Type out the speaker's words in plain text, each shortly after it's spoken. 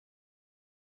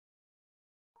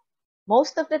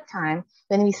Most of the time,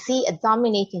 when we see a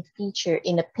dominating feature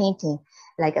in a painting,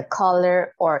 like a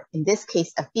color or in this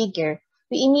case a figure,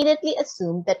 we immediately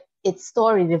assume that its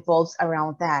story revolves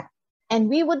around that. And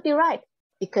we would be right,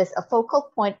 because a focal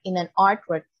point in an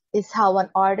artwork is how an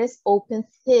artist opens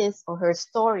his or her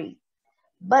story.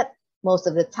 But most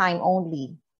of the time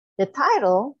only. The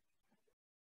title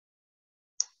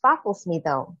baffles me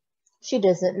though. She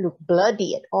doesn't look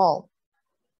bloody at all.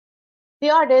 The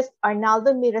artist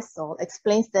Arnaldo Mirasol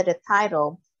explains that the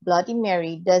title, Bloody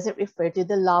Mary, doesn't refer to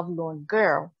the lovelorn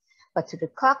girl, but to the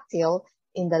cocktail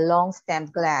in the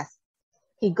long-stemmed glass.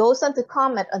 He goes on to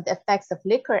comment on the effects of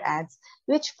liquor ads,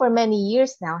 which for many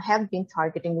years now have been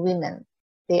targeting women.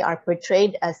 They are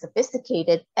portrayed as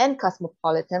sophisticated and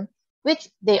cosmopolitan, which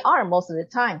they are most of the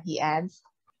time, he adds.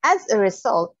 As a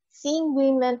result, seeing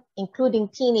women, including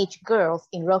teenage girls,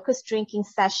 in raucous drinking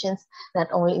sessions, not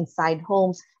only inside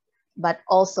homes, but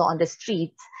also on the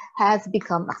streets, has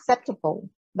become acceptable.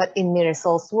 But in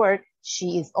Mirasol's work,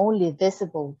 she is only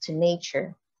visible to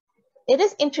nature. It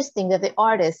is interesting that the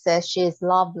artist says she is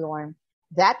lovelorn.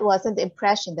 That wasn't the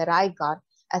impression that I got,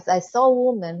 as I saw a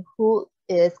woman who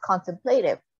is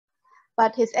contemplative.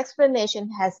 But his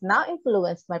explanation has now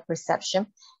influenced my perception,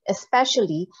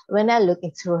 especially when I look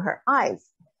into her eyes.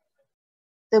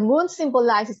 The moon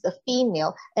symbolizes a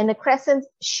female, and a crescent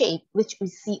shape, which we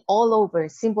see all over,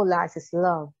 symbolizes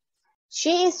love.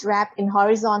 She is wrapped in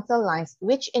horizontal lines,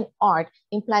 which in art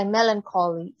imply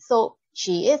melancholy, so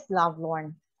she is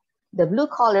lovelorn. The blue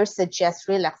color suggests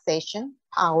relaxation,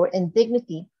 power, and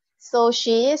dignity, so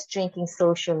she is drinking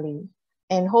socially,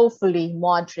 and hopefully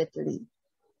moderately,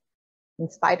 in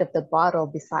spite of the bottle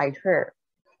beside her.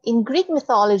 In Greek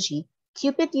mythology,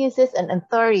 Cupid uses an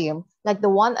anthurium like the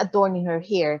one adorning her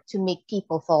hair to make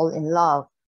people fall in love.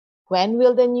 When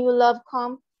will the new love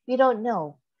come? We don't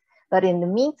know. But in the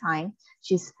meantime,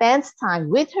 she spends time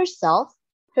with herself,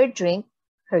 her drink,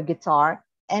 her guitar,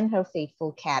 and her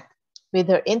faithful cat. With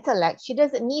her intellect, she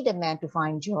doesn't need a man to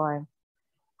find joy.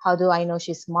 How do I know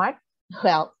she's smart?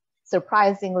 Well,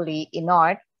 surprisingly, in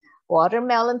art,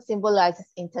 watermelon symbolizes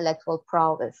intellectual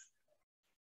prowess.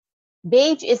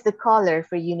 Beige is the color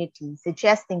for unity,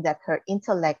 suggesting that her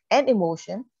intellect and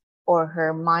emotion, or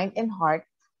her mind and heart,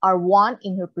 are one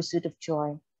in her pursuit of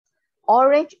joy.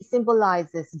 Orange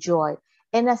symbolizes joy,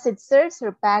 and as it serves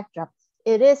her backdrop,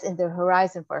 it is in the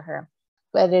horizon for her.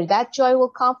 Whether that joy will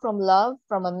come from love,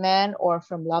 from a man, or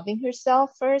from loving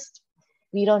herself first,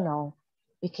 we don't know.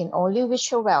 We can only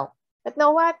wish her well. But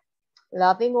know what?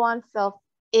 Loving oneself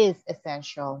is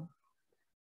essential.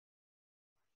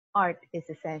 Art is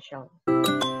essential.